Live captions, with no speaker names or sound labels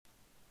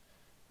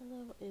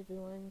Hello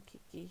everyone,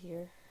 Kiki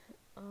here.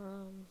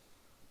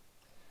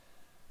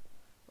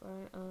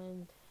 We're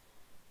on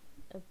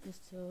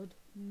episode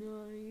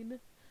 9.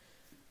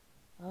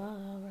 We're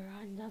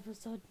on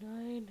episode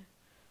 9.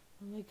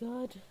 Oh my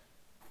god.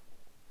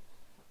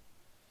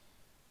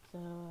 So,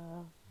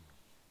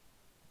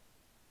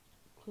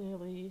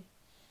 clearly,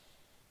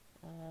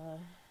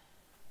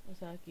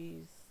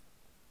 Asaki's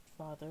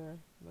father,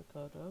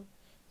 Makoto,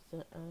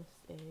 sent us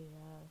a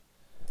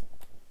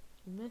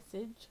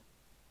message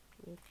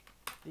with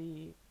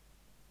the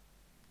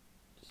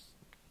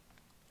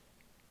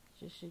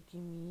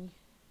Shishigimi.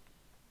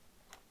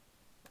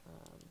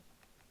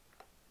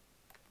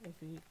 If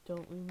you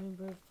don't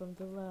remember from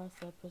the last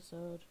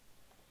episode,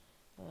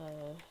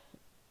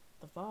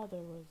 the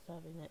father was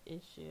having an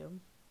issue,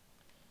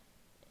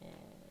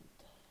 and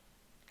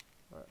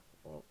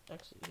well,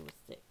 actually he was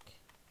sick,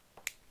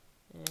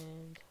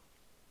 and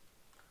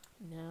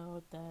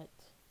now that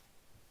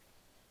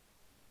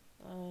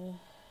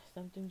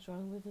something's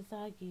wrong with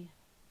Asagi,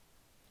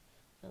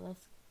 so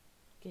let's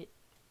get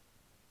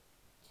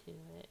to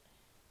it.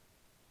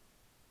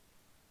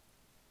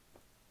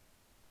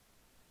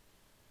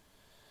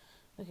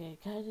 Okay,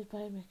 guided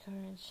by my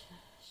current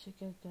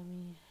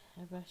Shikigami,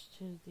 I rushed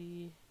to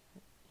the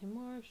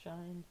Himura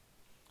shrine.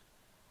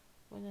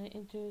 When I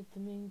entered the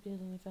main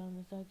building, I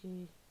found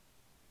Asagi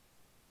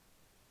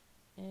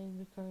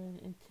and Mikaran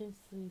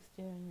intensely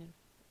staring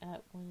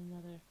at one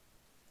another.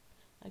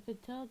 I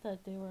could tell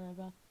that they were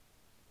about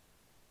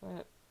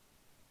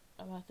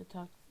to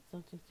talk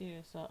something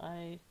serious, so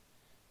I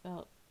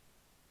felt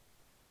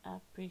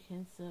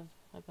apprehensive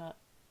about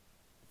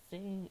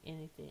saying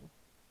anything.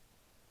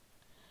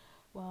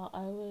 While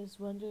I was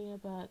wondering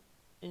about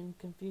in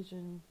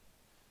confusion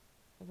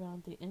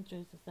around the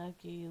entrance,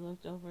 Asagi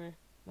looked over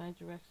my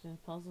direction,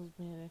 puzzled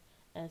manner,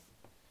 as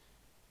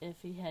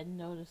if he had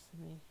noticed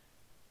me.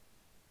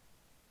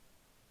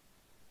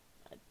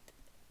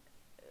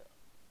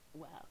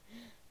 Wow.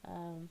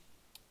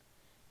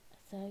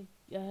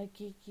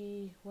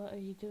 Asagi, what are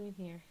you doing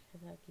here?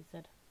 Asagi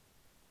said.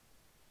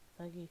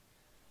 Asagi,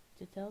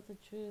 to tell the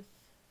truth,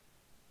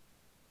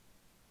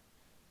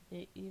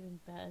 they even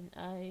bat an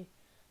eye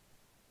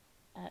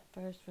at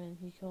first when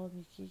he called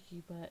me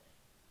Kiki, but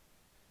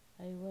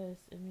I was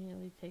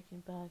immediately taken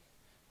back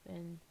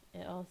when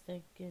it all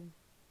sank in.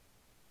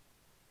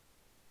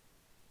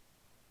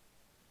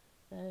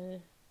 The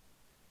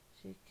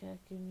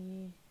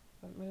Shikigami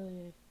from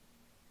earlier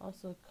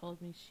also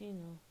called me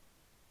Shino.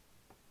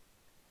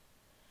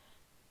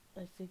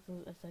 I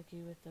signaled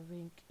Asagi with a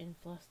wink and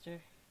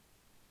fluster,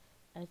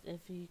 as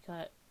if he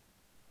caught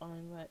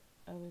on what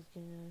I was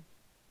gonna.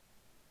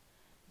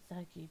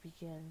 Asagi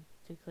began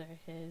to clear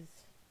his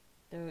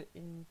throat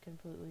in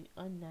completely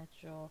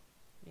unnatural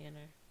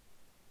manner.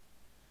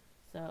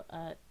 So,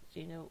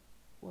 Shino,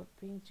 what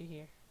brings you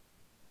here?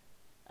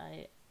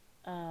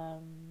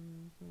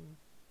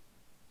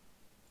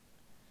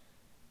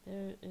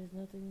 There is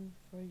nothing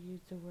for you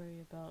to worry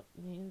about.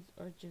 Names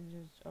or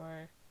genders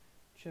are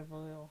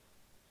trivial.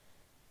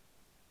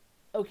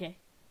 Okay.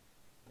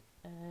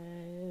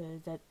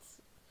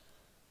 That's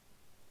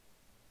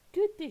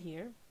good to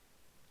hear.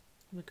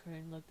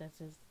 McCurran looked at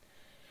his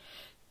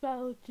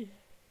valiantly.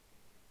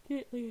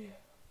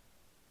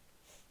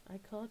 I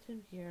called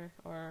him here,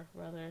 or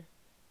rather,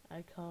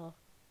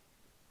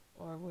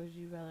 or would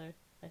you rather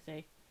I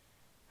say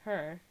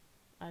her?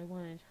 I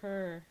wanted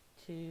her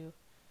to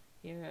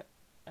hear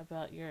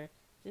about your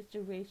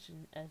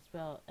situation as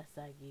well,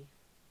 Asagi.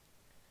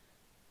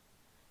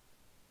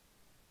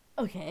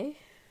 Okay.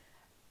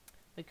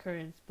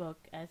 McCurran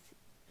spoke as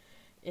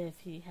if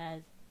he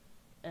had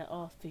it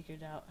all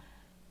figured out.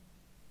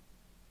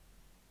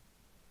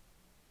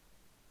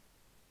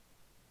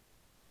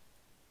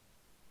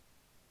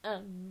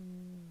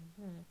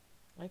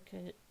 I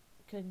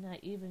could not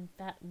even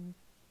fathom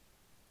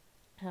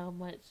how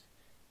much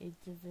a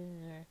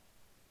diviner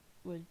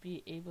would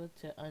be able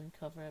to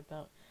uncover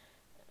about.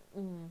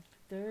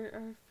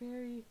 There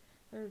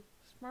are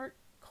smart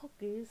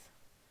cookies.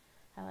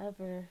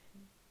 However,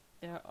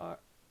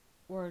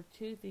 were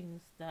two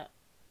things that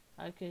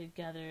I could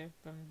gather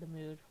from the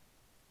mood.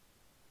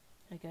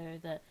 I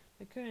gathered that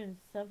McCurran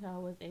somehow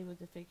was able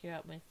to figure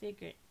out my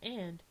secret,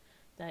 and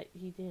that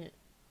he didn't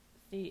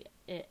see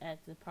it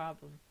as a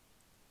problem.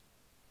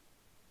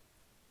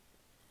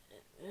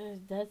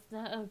 That's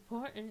not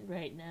important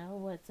right now.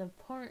 What's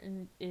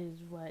important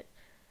is what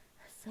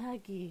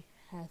Sagi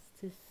has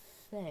to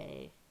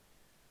say.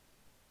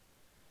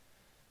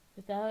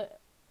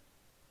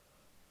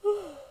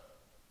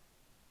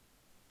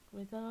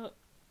 Without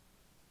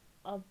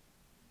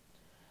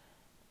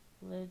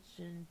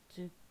obligation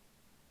to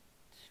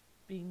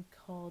being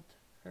called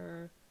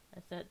her, I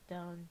sat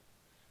down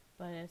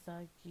by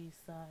Asagi's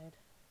side.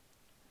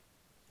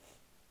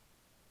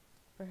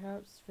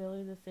 Perhaps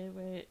feeling the same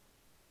way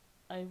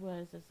I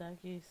was,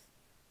 Asagi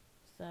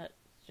sat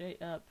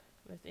straight up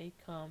with a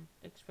calm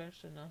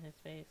expression on his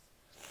face.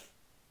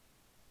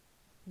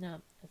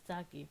 Now,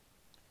 Asagi,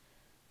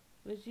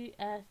 would you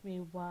ask me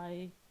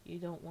why you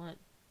don't want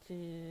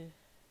to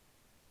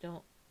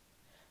don't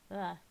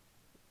ah,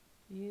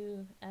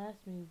 you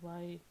asked me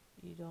why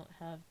you don't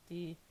have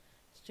the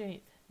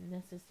strength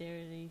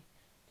necessarily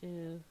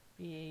to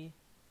be a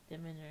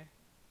demeanor.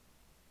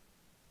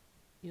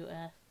 You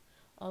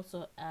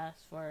also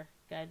asked for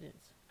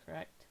guidance,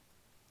 correct?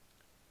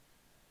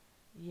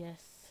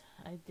 Yes,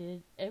 I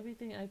did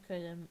everything I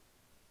could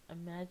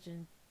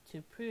imagine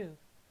to prove.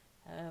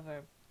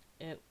 However,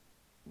 it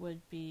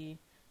would be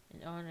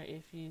an honor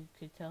if you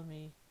could tell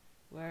me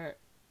where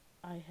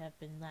I have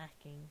been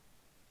lacking.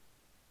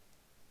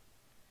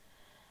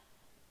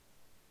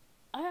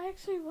 I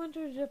actually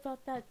wondered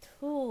about that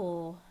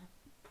tool.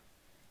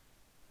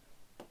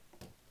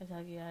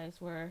 Kazagi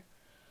eyes were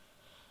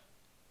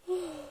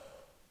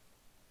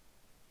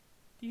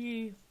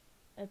the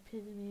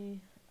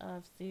epitome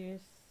of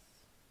seriousness.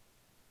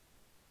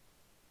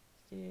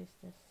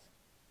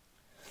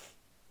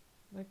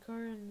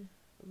 Makoran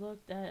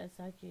looked at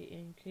Asaki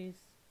and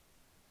increased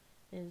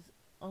his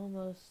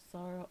almost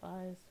sorrow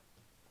eyes.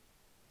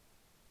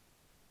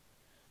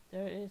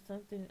 There is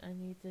something I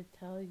need to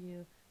tell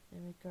you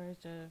in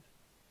regards of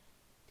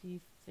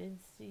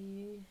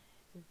deficiency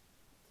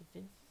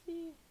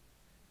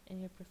in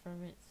your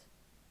performance.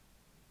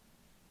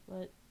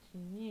 What do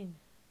you mean?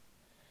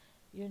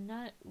 You're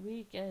not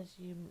weak as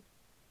you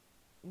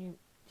you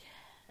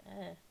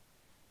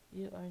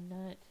are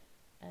not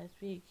as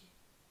weak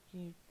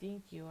you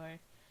think you are.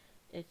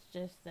 It's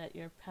just that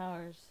your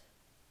powers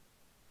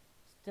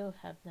still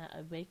have not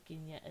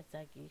awakened yet,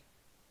 Asaki.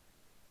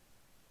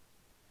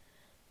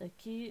 The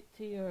key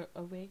to your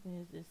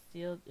awakeness is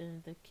sealed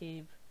in the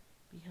cave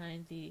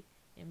behind the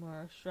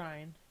immoral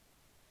shrine.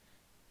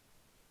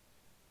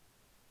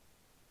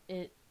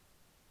 It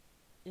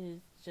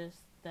is just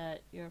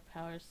that your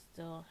powers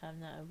still have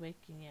not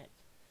awakened yet.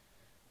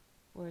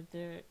 Where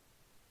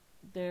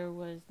there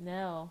was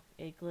now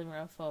a glimmer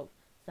of hope.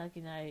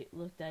 Saki and I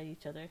looked at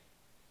each other.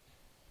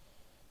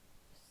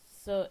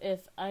 So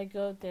if I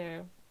go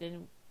there,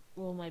 then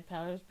will my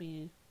powers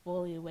be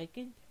fully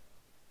awakened?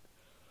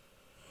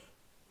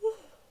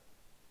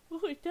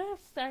 Well,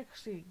 that's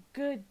actually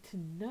good to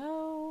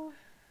know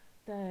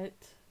that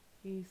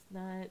he's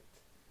not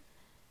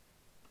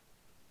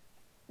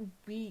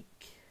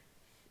weak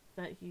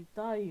that he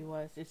thought he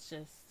was. It's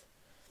just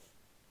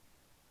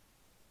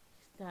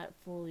he's not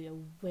fully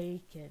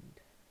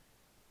awakened.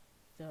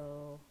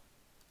 So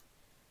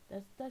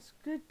that's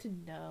good to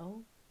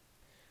know.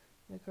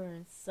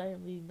 Makoran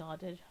silently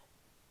nodded.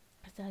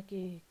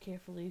 Asaki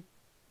carefully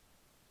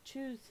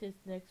chose his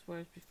next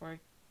words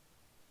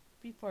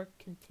before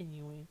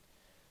continuing.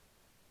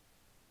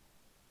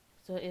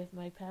 So if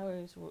my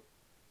powers were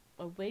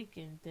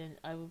awakened, then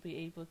I will be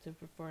able to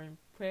perform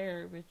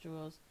prayer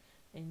rituals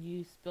and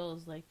use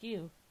spells like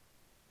you.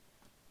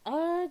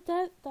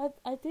 That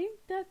I think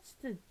that's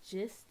the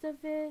gist of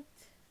it.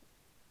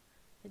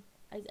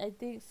 I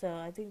think so.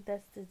 I think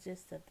that's the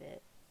gist of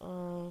it.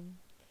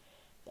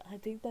 I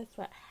think that's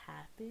what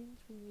happens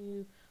when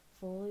you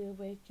fully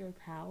awake your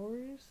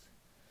powers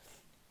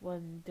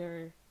when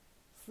they're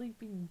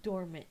sleeping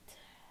dormant.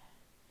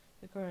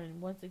 The Koran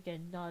once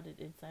again nodded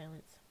in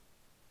silence.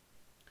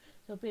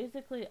 So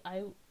basically,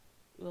 I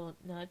will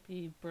not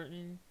be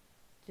burdened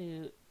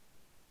to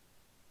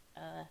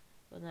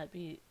will not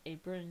be a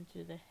burden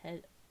to the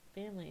head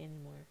family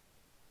anymore.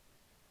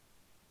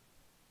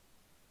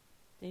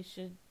 They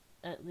should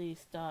at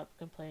least stop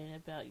complaining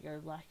about your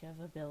lack of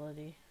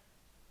ability.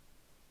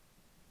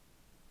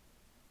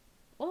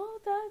 Well,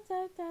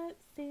 that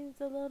seems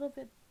a little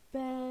bit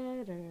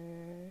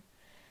better.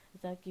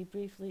 Zaki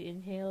briefly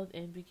inhaled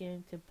and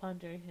began to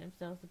ponder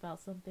himself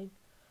about something.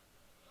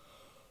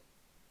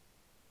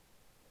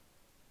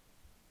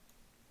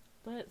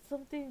 But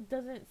something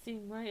doesn't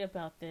seem right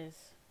about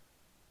this.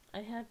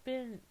 I have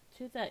been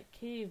to that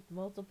cave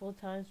multiple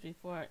times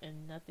before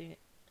and nothing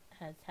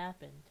has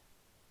happened.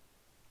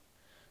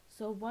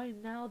 So why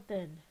now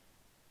then?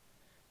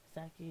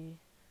 Saki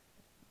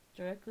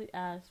directly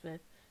asked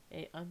with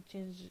a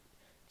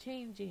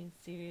unchanging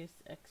serious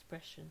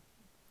expression.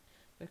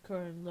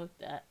 Makoran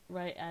looked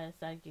right at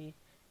Saki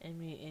and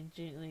me and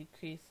gently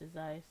creased his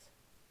eyes.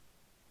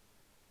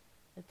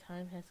 The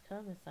time has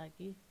come,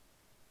 Asaki.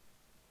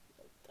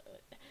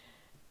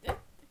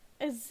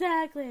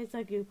 Exactly,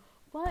 Asaki.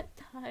 What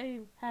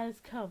time has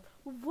come?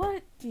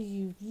 What do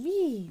you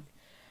mean?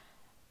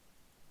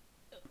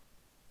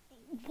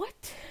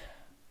 What?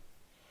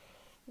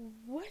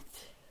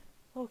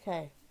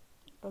 Okay.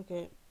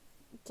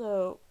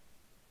 So,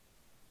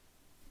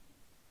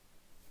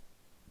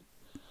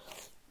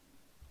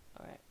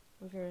 alright.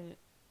 We're going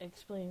to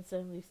explain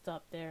suddenly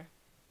stopped there.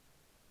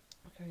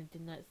 Makoran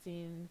did not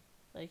seem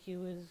like he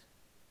was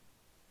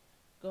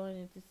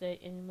going to say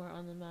any more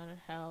on the matter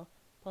how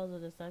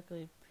puzzled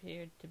Asaki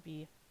appeared to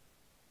be.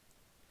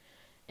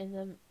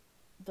 In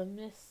the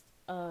midst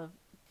of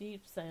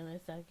deep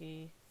silence,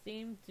 Saki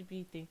seemed to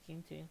be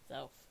thinking to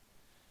himself.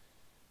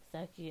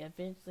 Saki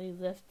eventually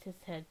lifted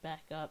his head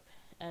back up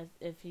as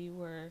if he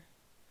were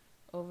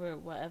over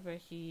whatever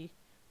he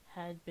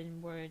had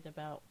been worried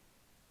about.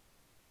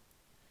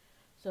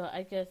 So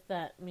I guess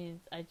that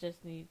means I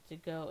just need to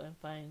go and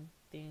find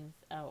things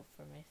out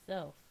for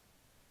myself.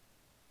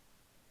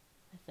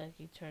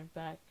 Asaki turned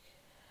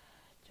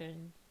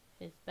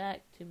his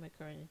back to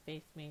Macaron and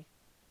faced me.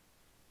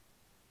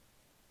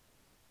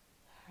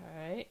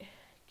 Alright,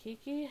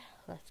 Kiki,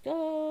 let's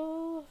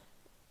go.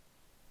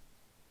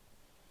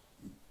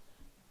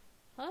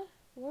 Huh?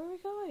 Where are we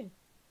going?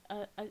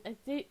 I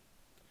think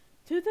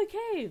to the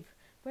cave.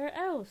 Where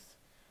else?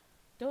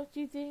 Don't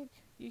you think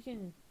you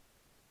can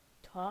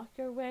talk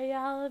your way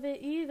out of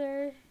it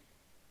either?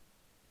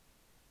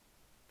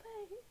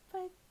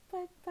 But,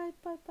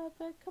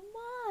 come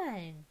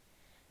on.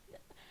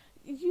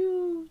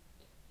 You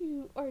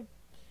are,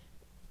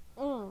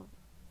 uh,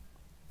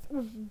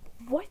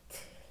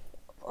 what?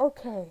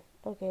 Okay.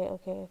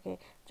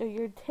 So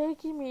you're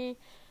taking me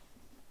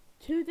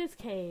to this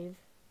cave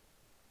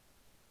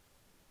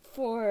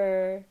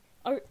for,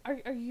 are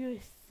you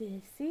a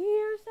sissy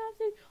or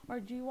something? Or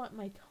do you want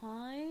my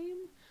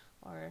time?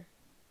 Or,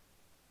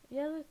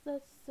 yeah,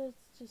 let's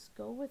just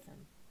go with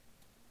him.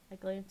 I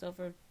glanced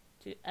over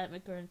at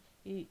McGurn.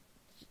 He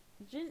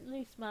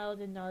gently smiled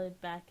and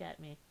nodded back at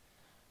me.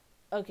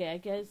 Okay, I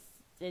guess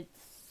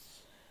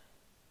it's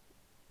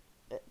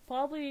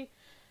probably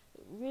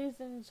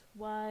reasons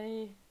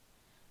why.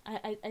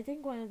 I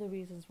think one of the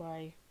reasons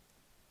why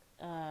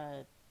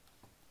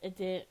it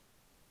didn't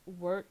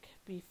work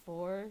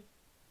before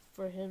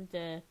for him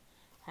to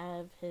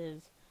have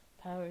his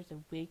powers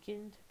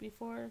awakened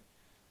before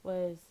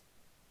was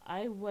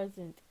I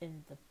wasn't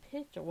in the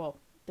picture. Well,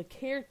 the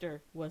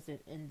character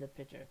wasn't in the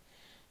picture.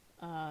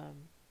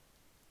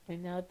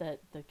 And now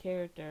that the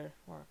character,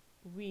 or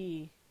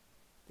the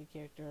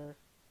character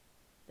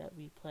that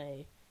we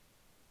play,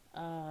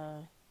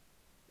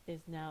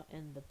 is now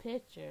in the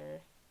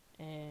picture,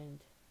 and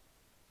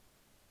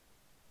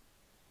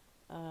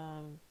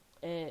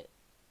it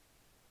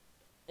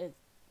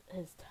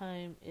his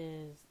time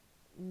is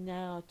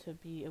now to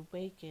be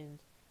awakened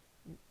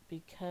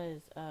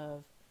because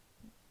of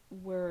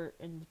we're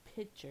in the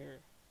picture,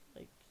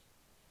 like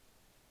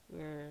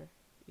we're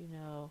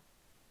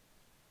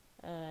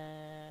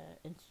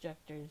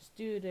instructor and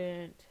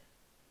student,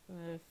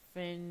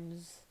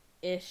 friends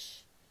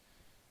ish,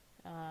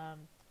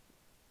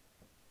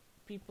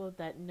 people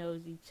that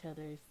knows each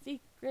other's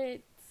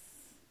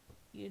secrets,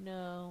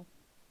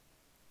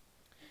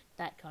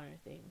 that kind of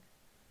thing.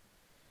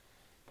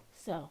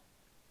 So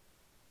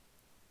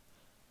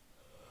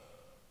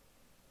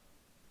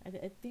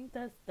I think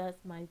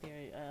that's my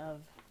theory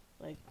of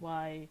like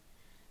why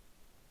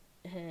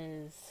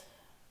his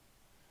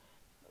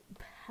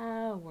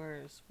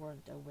powers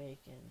weren't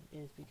awakened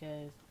is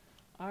because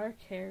our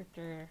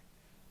character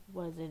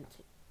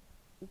wasn't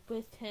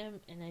with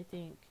him, and I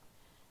think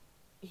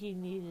he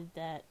needed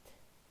that.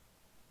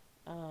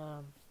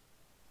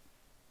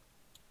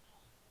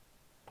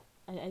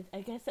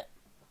 I guess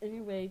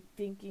anyway,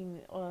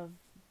 thinking of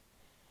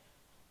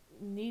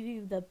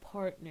needing the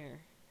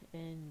partner,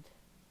 and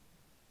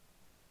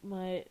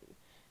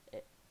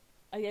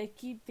I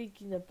keep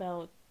thinking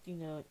about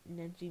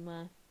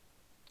Nejima,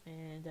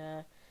 and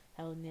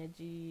how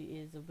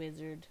Neji is a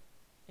wizard,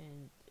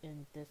 and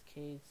in this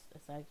case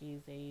Asaki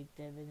is a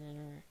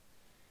diviner.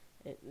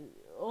 It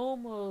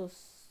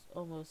almost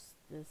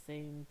the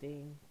same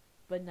thing,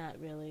 but not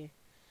really.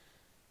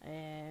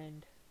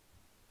 And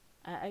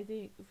I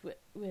think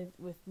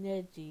with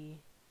Neji,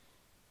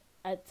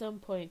 at some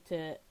point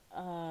to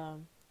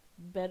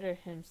better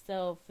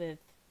himself with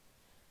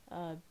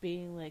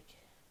being like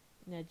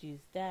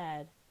Neji's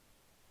dad,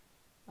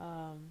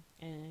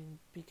 and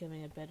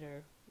becoming a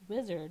better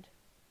wizard,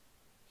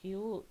 he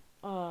will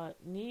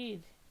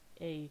need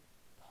a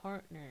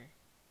partner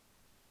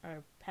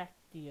or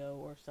pactio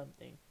or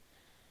something,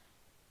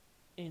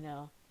 and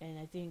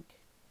I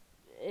think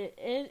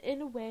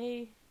in a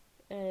way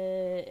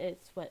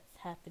it's what's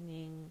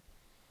happening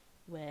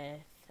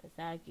with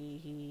Asagi.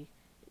 He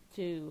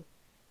to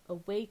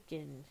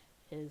awaken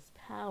his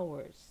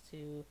powers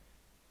to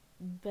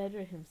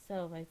better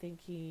himself. I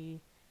think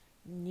he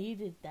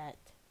needed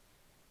that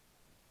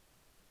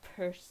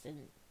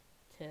person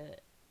to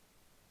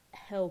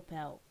help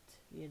out,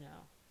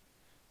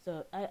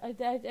 So I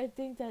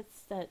think that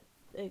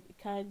it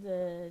kind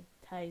of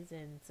ties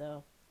in.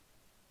 So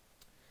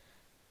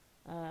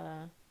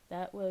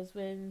that was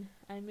when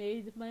I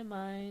made my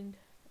mind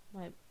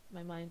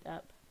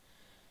up.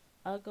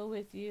 I'll go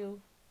with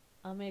you.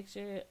 I'll make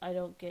sure I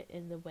don't get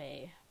in the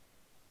way.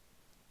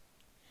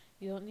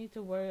 You don't need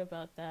to worry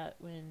about that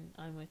when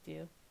I'm with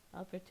you.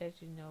 I'll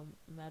protect you no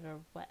matter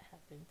what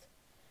happens.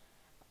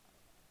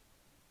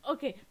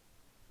 Okay.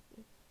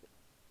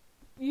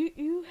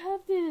 You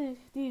have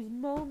these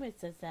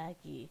moments,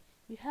 Asaki.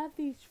 You have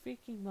these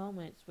freaking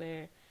moments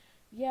where,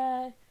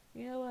 yeah,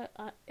 you know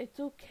what? It's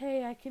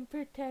okay. I can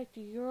protect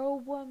you. You're a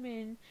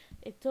woman.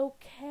 It's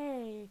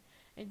okay.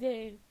 And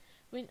then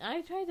when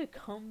I try to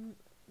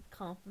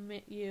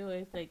compliment you,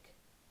 it's like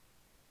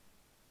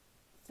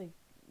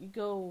you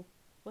go,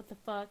 what the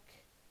fuck?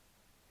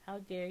 How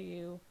dare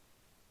you?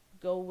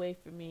 Go away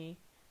from me.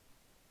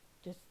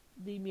 Just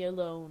leave me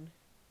alone.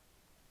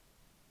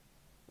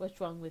 what's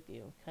wrong with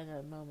you kind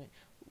of moment.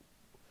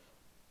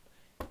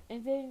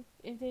 And then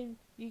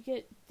you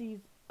get these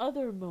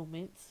other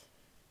moments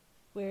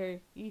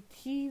where you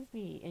tease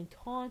me and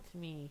taunt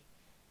me,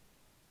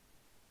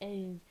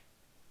 and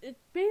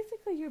it's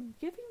basically you're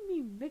giving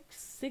me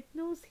mixed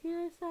signals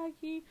here,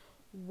 Saki.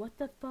 What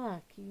the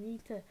fuck? You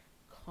need to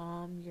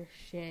calm your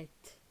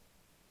shit.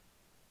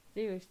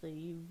 Seriously,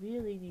 you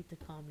really need to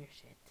calm your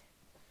shit.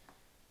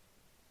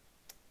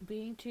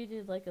 Being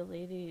treated like a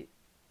lady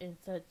in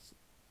such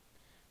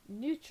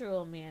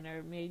neutral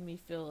manner made me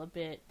feel a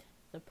bit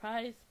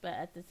surprised, but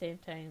at the same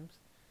time,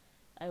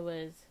 I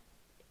was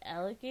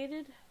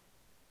allocated.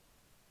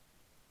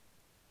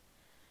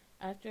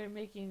 After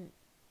making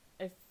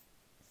a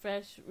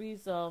fresh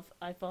resolve,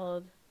 I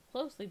followed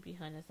closely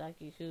behind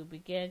Asaki, who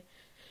began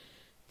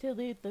to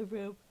leave the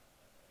room.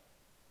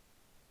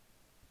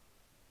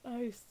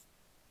 I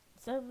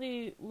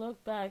suddenly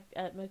looked back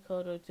at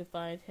Makoto to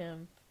find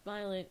him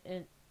smiling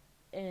in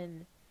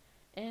an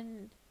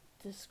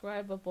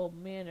indescribable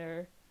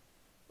manner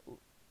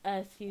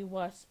as he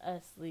watched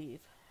us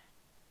leave.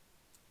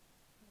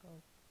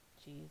 Oh,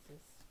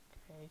 Jesus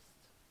Christ.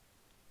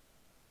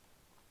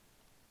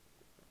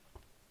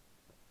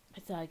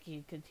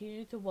 Asaki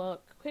continued to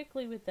walk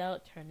quickly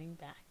without turning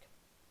back.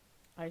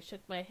 I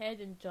shook my head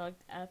and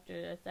jogged after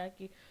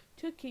Asaki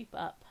to keep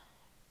up.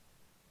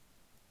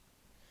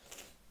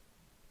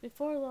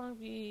 Before long,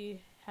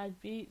 we had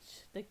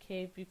reached the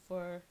cave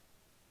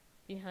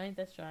behind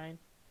the shrine.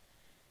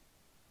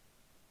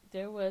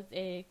 There was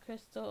a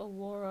crystal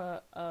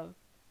aurora of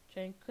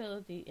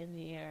tranquility in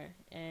the air,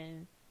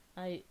 and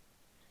I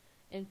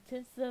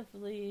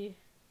instinctively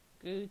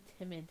grew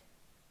timid.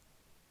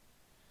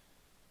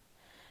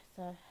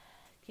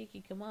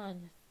 Kiki, come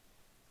on.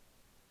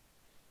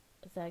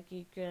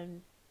 Asaki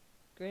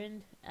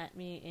grinned at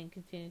me and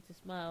continued to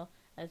smile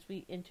as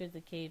we entered the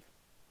cave.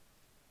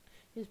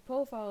 His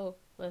profile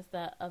was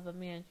that of a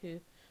man who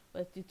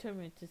was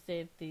determined to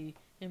save the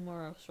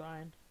immoral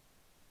shrine.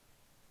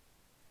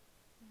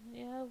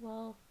 Yeah,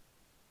 well,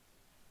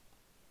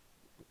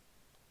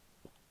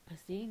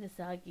 seeing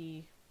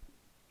Asaki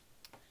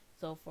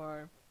so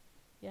far,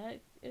 yeah,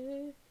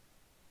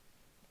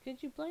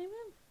 could you blame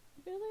him?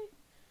 Really?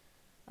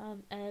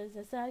 As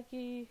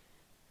Asaki's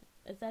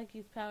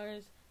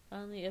powers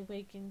finally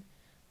awakened,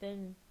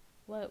 then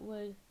what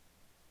would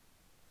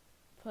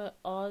put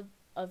all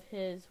of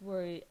his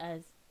worry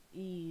at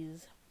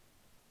ease.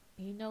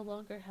 He no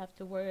longer have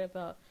to worry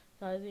about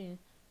causing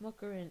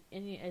Mukurin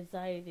any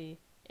anxiety,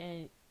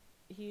 and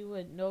he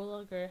would no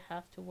longer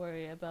have to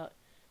worry about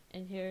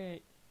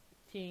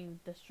inheriting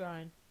the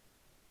shrine.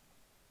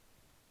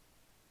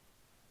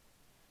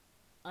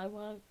 I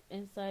walked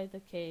inside the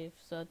cave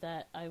so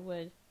that I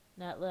would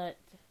not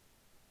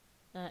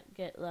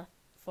get left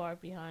far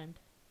behind.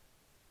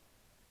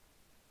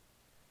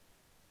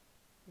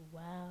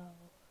 Wow.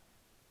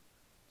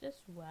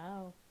 Just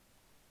wow.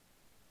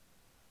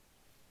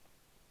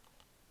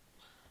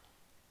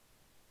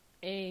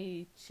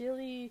 A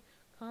chilly,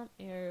 calm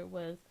air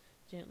was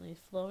gently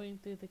flowing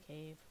through the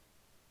cave.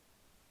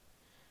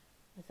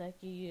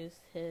 Asaki used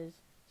his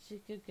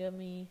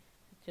shikigami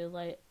to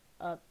light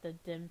up the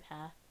dim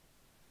path.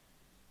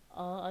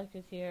 All I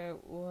could hear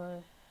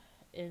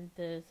in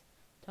this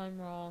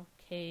tumble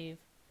cave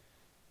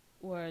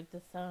were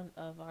the sound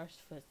of our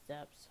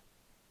footsteps.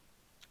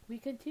 We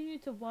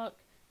continued to walk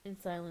in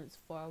silence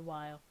for a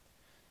while.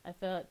 I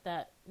felt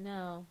that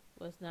now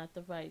was not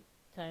the right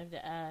time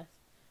to ask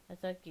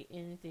Asaki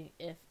anything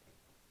if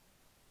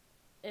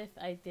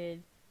I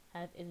did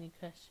have any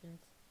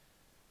questions.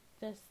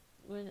 Just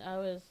when I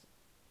was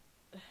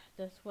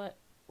just what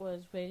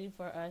was waiting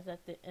for us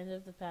at the end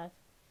of the path,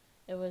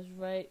 it was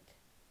right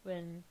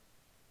when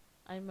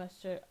I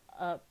mustered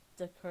up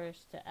the courage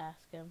to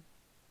ask him.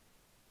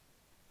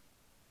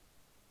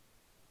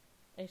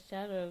 A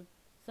shadow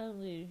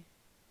suddenly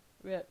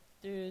ripped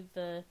through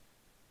the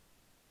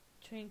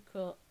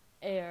tranquil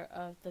air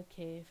of the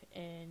cave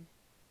and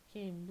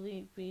came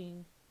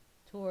leaping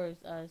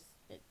towards us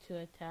to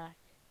attack.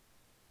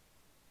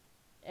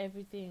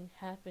 Everything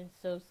happened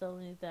so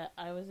suddenly that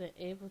I wasn't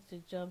able to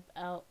jump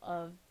out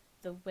of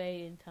the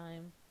way in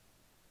time.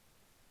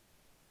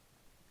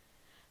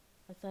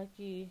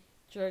 Asaki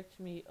jerked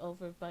me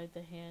over by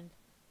the hand,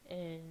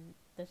 and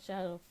the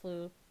shadow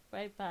flew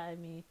right by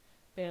me,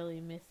 barely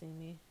missing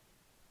me.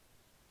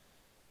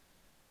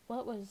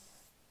 What was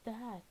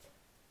that?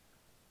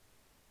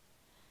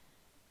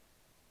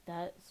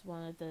 That's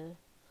one of the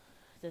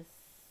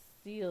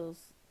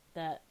seals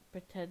that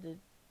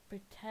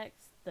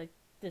protects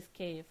this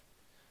cave.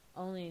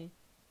 Only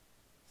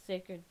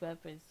sacred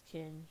weapons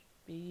can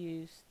be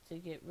used to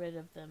get rid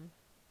of them.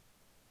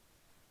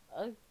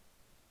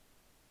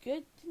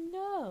 Good to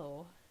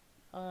know.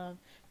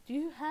 Do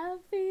you have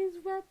these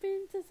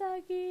weapons,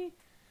 Asaki?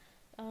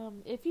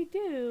 If you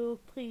do,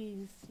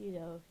 please,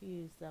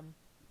 use them.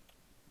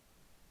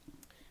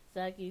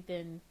 Asaki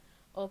then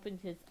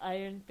opened his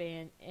iron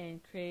fan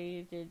and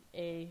created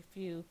a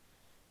few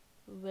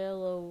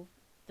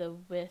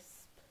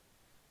will-o'-the-wisp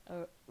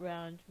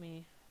around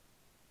me.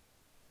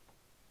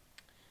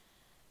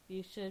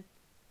 you should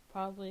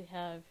probably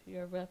have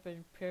your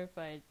weapon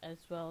purified as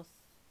well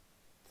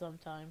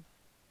sometime.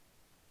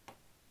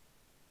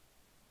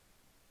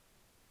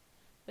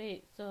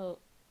 Wait, so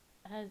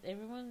has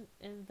everyone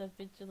in the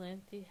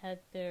vigilante had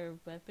their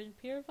weapon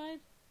purified?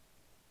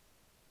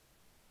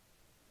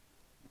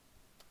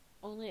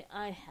 Only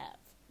I have.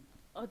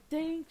 Oh,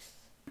 thanks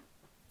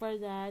for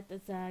that,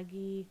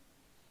 Asagi.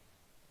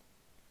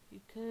 You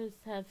could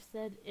have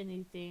said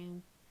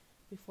anything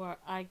before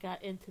I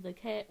got into the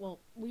cave. Well,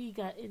 we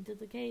got into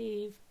the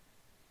cave.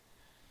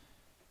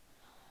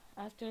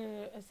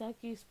 After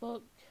Asaki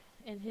spoke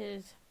in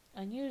his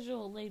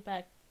unusual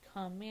laid-back,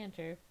 calm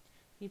manner,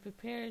 he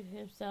prepared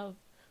himself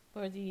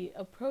for the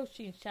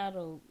approaching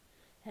shadow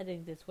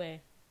heading this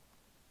way.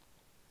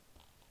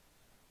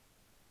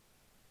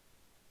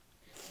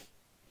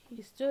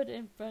 He stood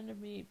in front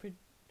of me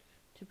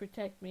to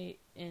protect me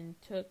and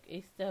took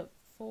a step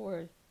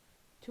forward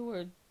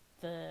toward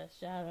the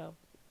shadow.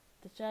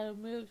 The shadow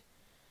moved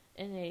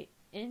in an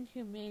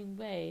inhumane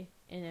way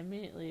and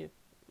immediately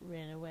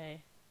ran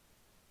away.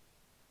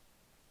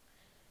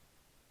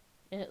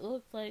 It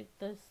looked like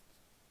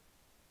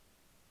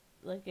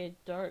like a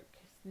dark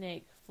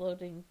snake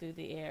floating through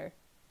the air.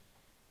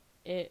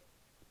 It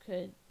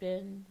could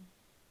bend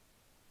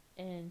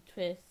and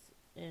twist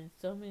in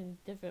so many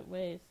different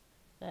ways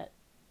that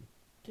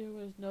there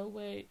was no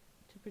way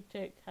to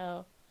predict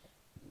how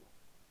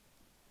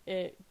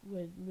it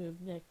would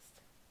move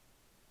next.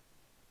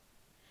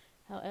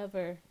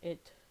 However,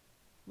 it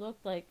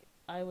looked like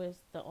I was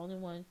the only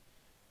one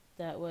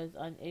that was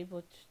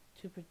unable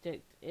to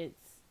predict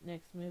its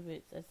next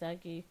movements.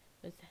 Asagi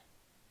was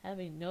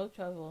having no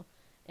trouble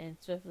and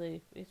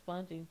swiftly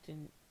responding to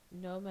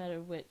no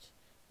matter which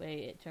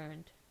way it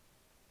turned.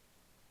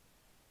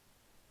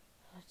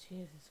 Oh,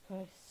 Jesus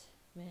Christ,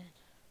 man.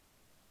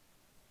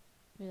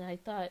 When I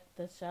thought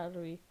the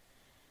shadow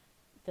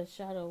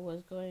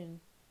was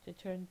going to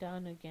turn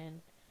down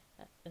again,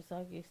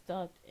 Asagi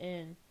stopped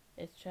in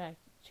its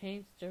tracks,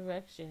 changed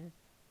direction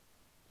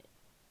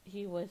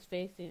he was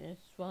facing, and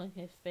swung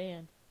his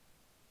fan.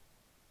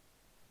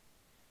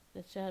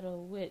 The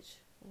shadow, which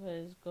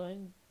was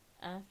going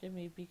after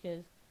me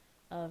because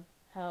of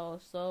how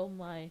slow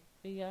my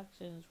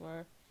reactions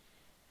were,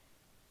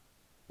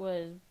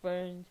 was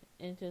burned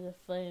into the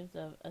flames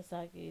of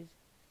Asagi's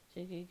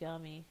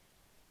Shikigami.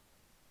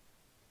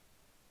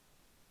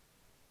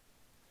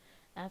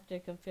 After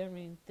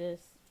confirming this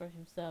for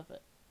himself,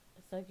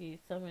 Asagi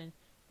summoned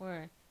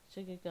more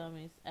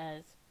Shikigamis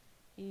as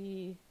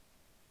he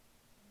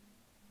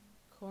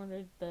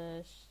cornered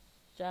the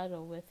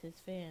shadow with his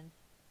fan.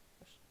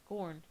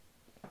 Scorned.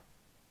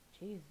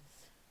 Jesus.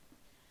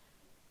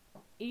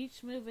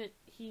 Each movement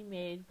he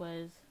made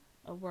was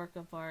a work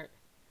of art.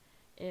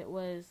 It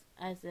was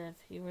as if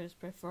he was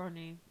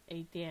performing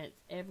a dance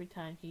every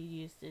time he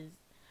used his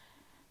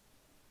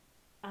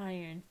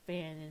iron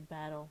fan in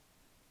battle.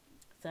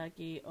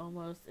 Saki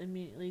almost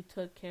immediately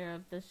took care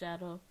of the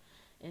shadow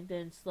and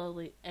then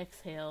slowly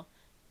exhaled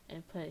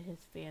and put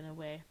his fan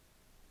away.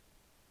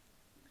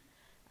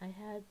 I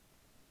had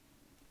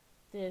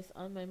this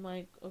on my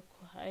mind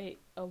quite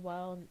a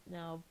while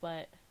now,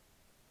 but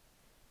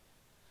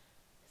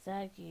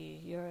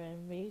Saki, you're an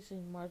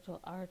amazing martial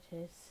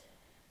artist.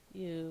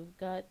 You've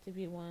got to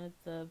be one of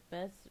the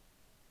best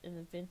in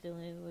the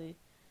vigilante,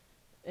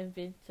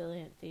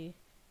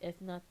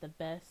 if not the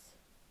best.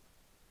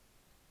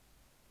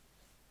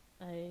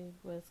 I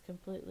was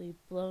completely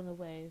blown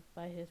away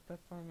by his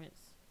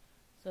performance,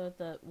 so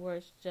the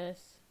words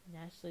just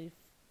naturally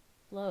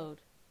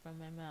flowed from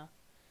my mouth.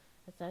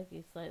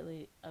 Asaki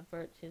slightly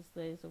averted his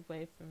gaze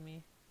away from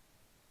me.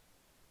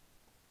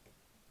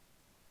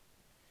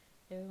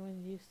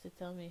 Everyone used to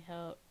tell me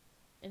how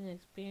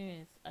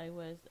inexperienced I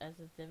was as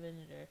a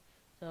divinator,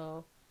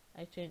 so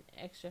I trained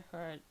extra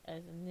hard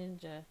as a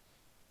ninja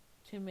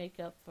to make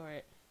up for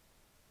it.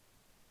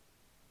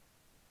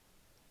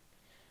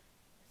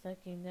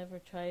 Saki never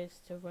tries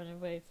to run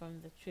away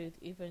from the truth,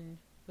 even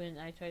when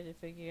I try to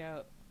figure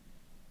out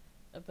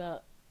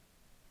about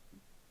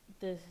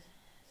this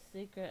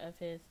secret of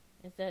his.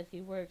 Instead,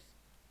 he works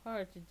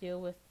hard to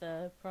deal with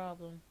the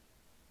problem.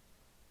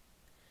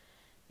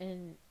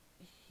 And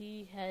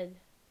he had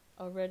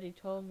already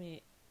told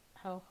me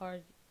how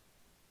hard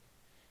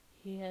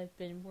he had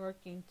been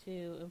working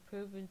to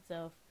improve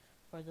himself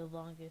for the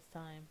longest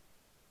time.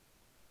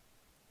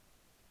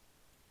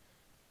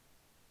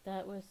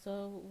 That was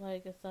so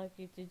like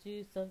Asaki to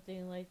do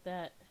something like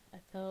that. I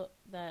felt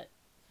that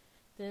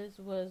this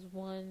was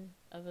one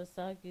of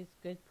Asaki's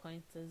good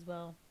points as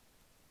well.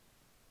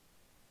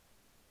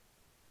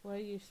 What are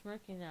you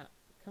smirking at?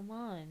 Come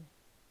on,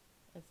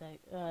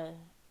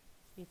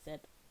 he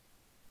said.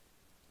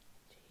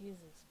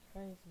 Jesus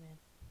Christ,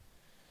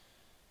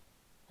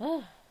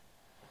 man.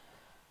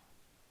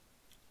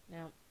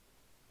 Now,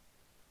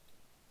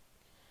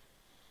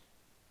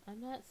 I'm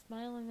not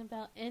smiling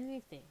about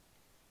anything.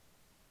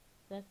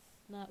 That's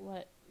not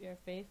what your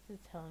face is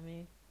telling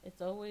me.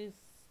 It's always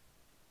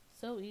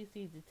so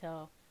easy to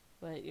tell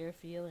what you're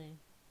feeling.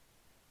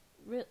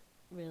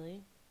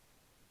 Really?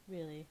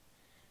 really.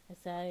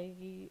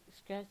 Asagi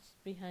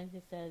scratched behind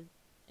his head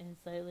in a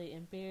slightly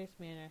embarrassed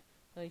manner,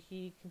 but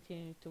he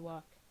continued to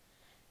walk.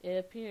 It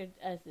appeared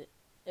as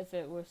if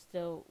it were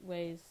still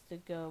ways to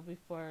go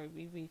before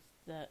we reached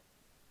the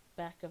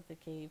back of the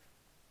cave.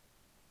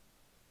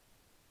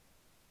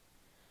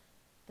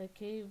 The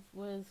cave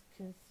was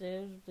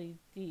considerably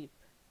deep,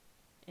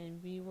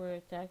 and we were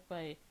attacked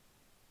by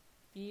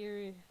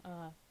fear,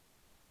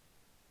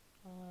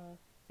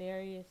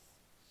 various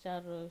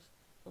shadows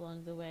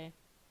along the way.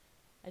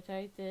 I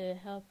tried to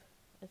help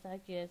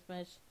Asaki as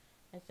much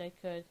as I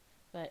could,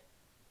 but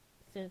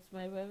since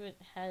my weapon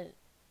hadn't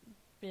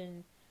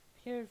been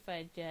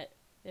purified yet,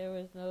 there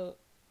was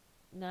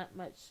not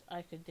much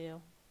I could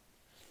do.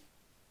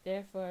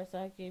 Therefore,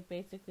 Asaki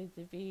basically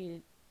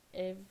defeated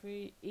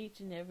each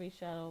and every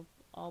shadow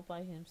all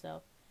by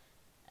himself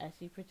as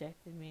he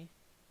protected me.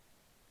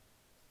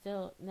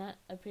 Still not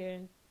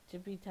appearing to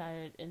be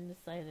tired in the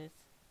slightest,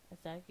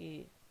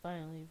 Asaki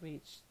finally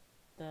reached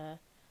the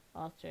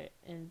altar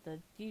in the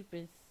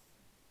deepest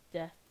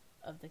depth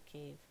of the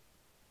cave.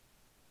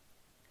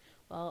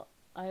 While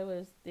I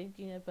was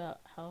thinking about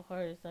how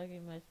hard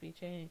Asaki must be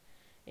training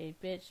a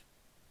pitch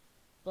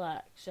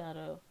black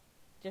shadow,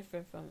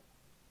 different from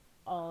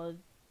all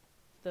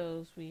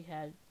those we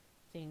had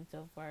seen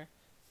so far,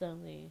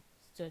 suddenly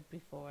stood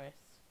before us.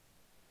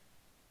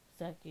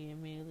 Saki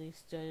immediately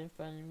stood in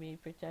front of me,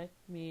 protected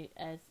me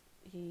as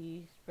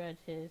he spread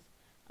his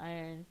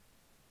iron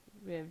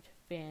ribbed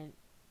fan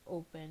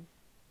open.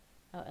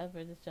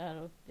 However, the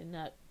shadow did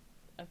not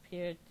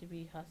appear to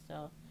be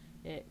hostile.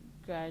 It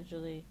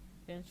gradually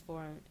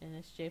transformed in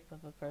the shape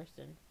of a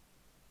person.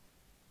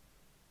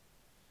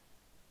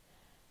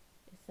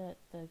 Is that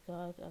the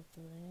god of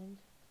the land?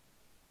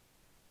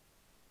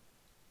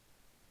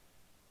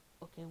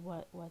 Okay,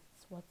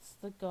 what's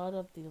the god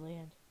of the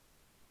land?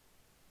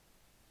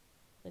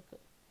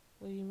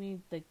 What do you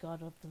mean, the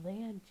god of the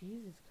land?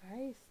 Jesus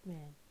Christ,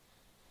 man.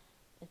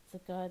 It's a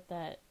god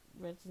that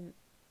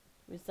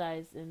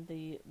resides in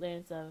the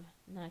lands of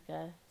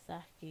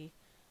Nagasaki.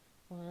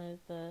 One of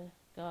the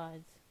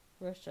gods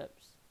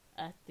worships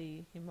at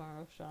the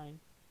Himaro shrine.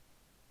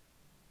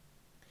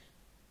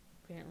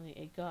 Apparently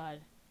a god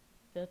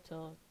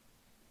vital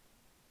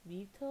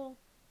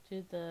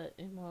to the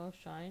Himaro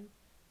shrine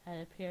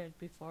had appeared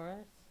before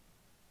us.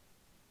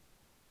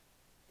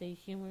 The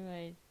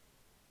humanoid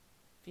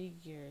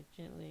figure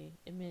gently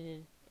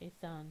emitted a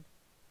sound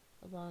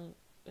along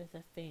with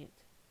a faint,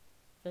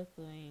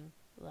 flickering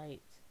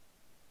light.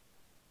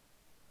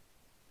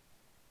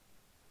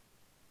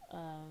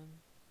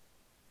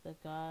 The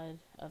god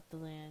of the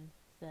land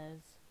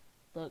says,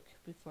 "Look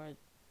before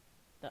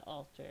the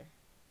altar."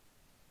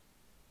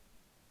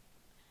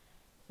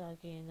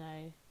 Saki and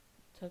I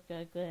took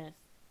a glance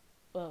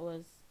at what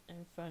was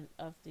in front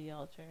of the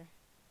altar.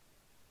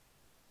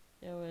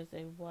 There was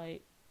a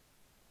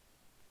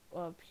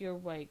pure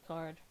white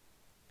card.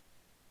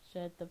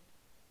 Shed the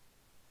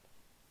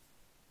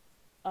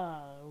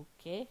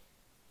okay.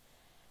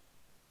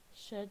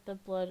 Shed the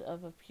blood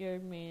of a pure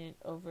maiden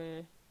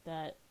over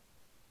that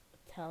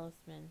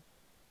talisman.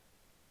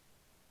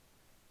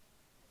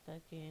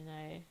 Saki and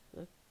I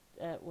looked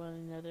at one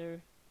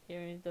another,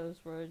 hearing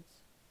those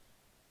words.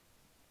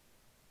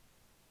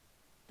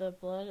 The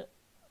blood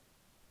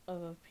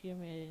of a pure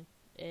maiden.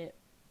 It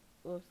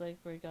looks like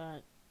we're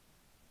going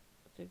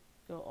to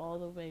go all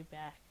the way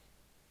back.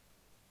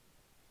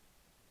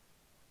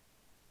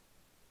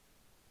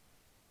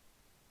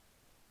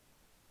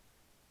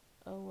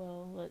 Oh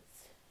well,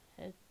 let's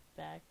head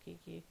back,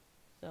 Kiki.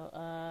 So,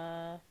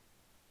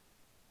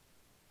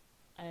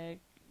 I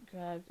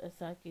grabbed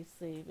Asaki's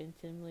sleeve and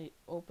timidly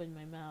opened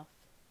my mouth.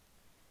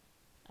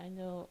 I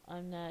know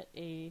I'm not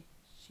a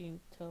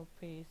Shinto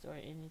priest or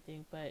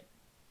anything, but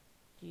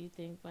do you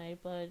think my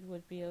blood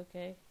would be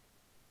okay?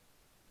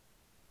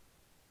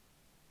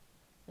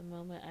 The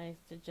moment I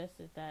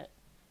suggested that,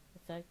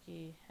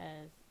 Asaki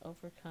has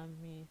overcome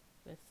me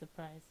with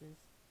surprise.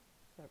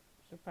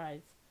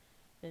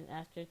 Then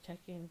after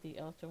checking the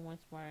altar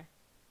once more,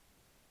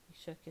 he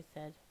shook his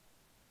head.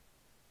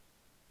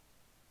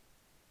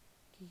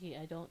 Kiki,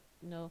 I don't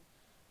know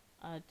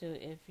do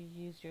if you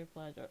use your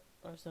blood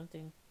or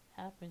something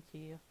happened to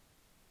you.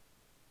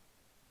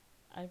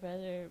 I'd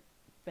rather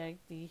beg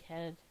the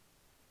head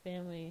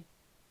family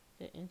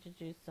to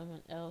introduce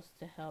someone else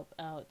to help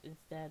out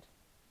instead.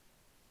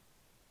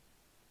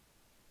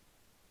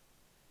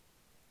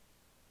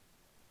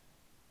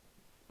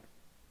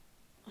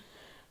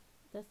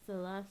 That's the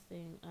last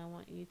thing I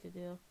want you to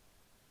do.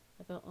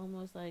 I felt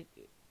almost like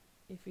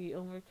if you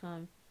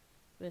overcome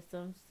with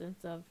some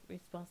sense of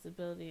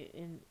responsibility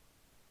and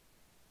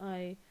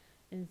I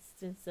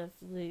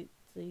instinctively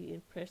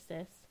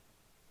persist.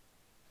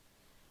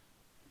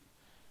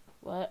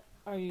 What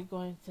are you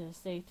going to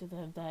say to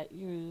them, that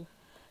you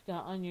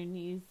got on your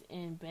knees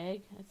and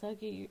beg?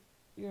 Asaki,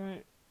 you're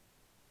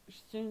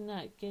soon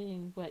not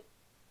getting what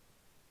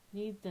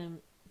need them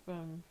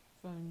from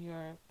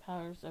your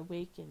powers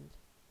awakened.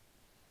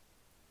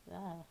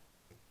 Ah.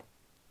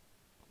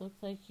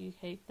 Looks like you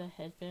hate the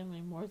head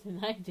family more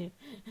than I do.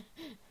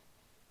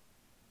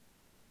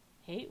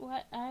 Hate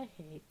what I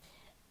hate.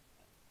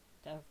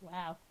 Oh,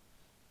 wow.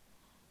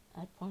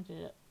 I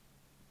pouted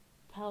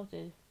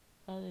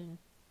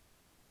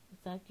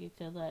Saki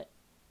to let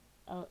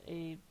out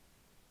a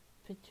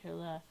bitter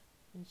laugh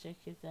and shook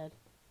his head.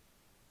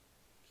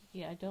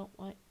 Kiki, I don't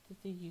want to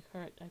see you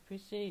hurt. I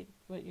appreciate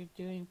what you're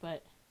doing,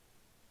 but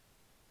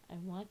I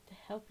want to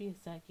help you,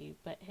 Saki.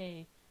 But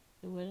hey,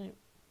 it wouldn't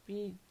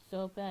be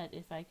so bad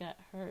if I got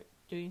hurt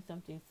doing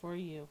something for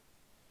you.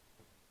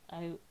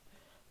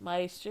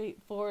 My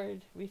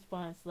straightforward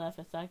response left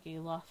Saki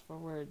lost for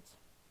words.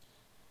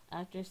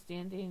 After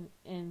standing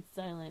in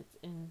silence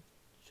in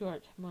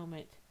short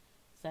moment,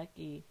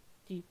 Saki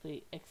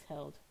deeply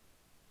exhaled.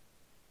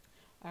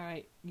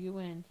 Alright, you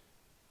win,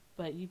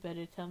 but you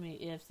better tell me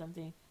if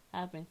something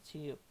happens to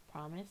you.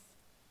 Promise?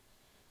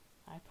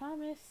 I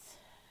promise.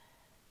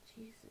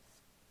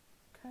 Jesus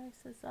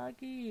Christ,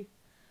 Sasaki.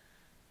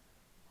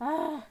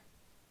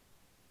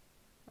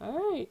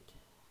 Alright.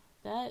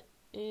 That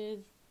is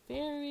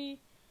very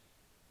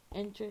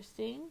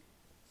interesting.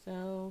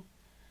 So,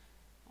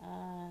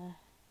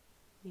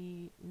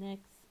 the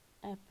next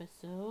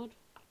episode,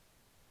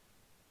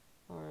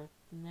 or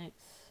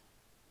next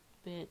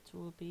bit,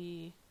 will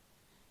be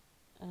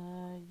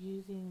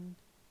using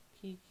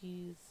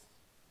Kiki's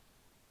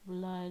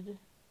blood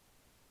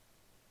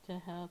to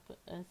help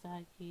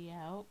Asaki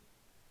out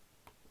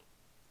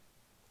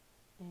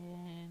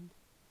and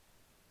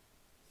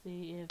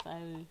see if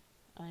I'm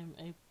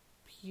a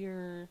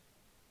pure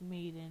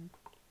maiden.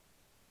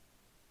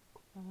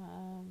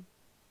 I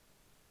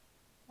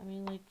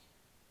mean, like,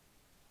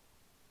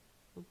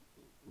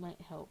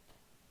 might help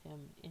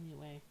him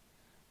anyway.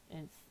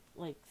 And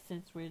like,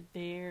 since we're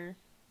there,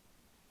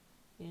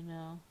 you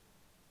know.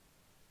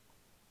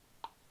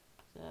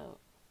 So,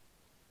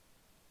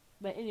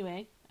 but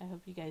anyway, I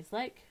hope you guys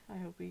like. I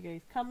hope you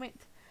guys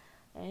comment.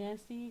 And I'll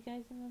see you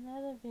guys in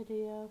another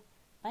video.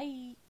 Bye!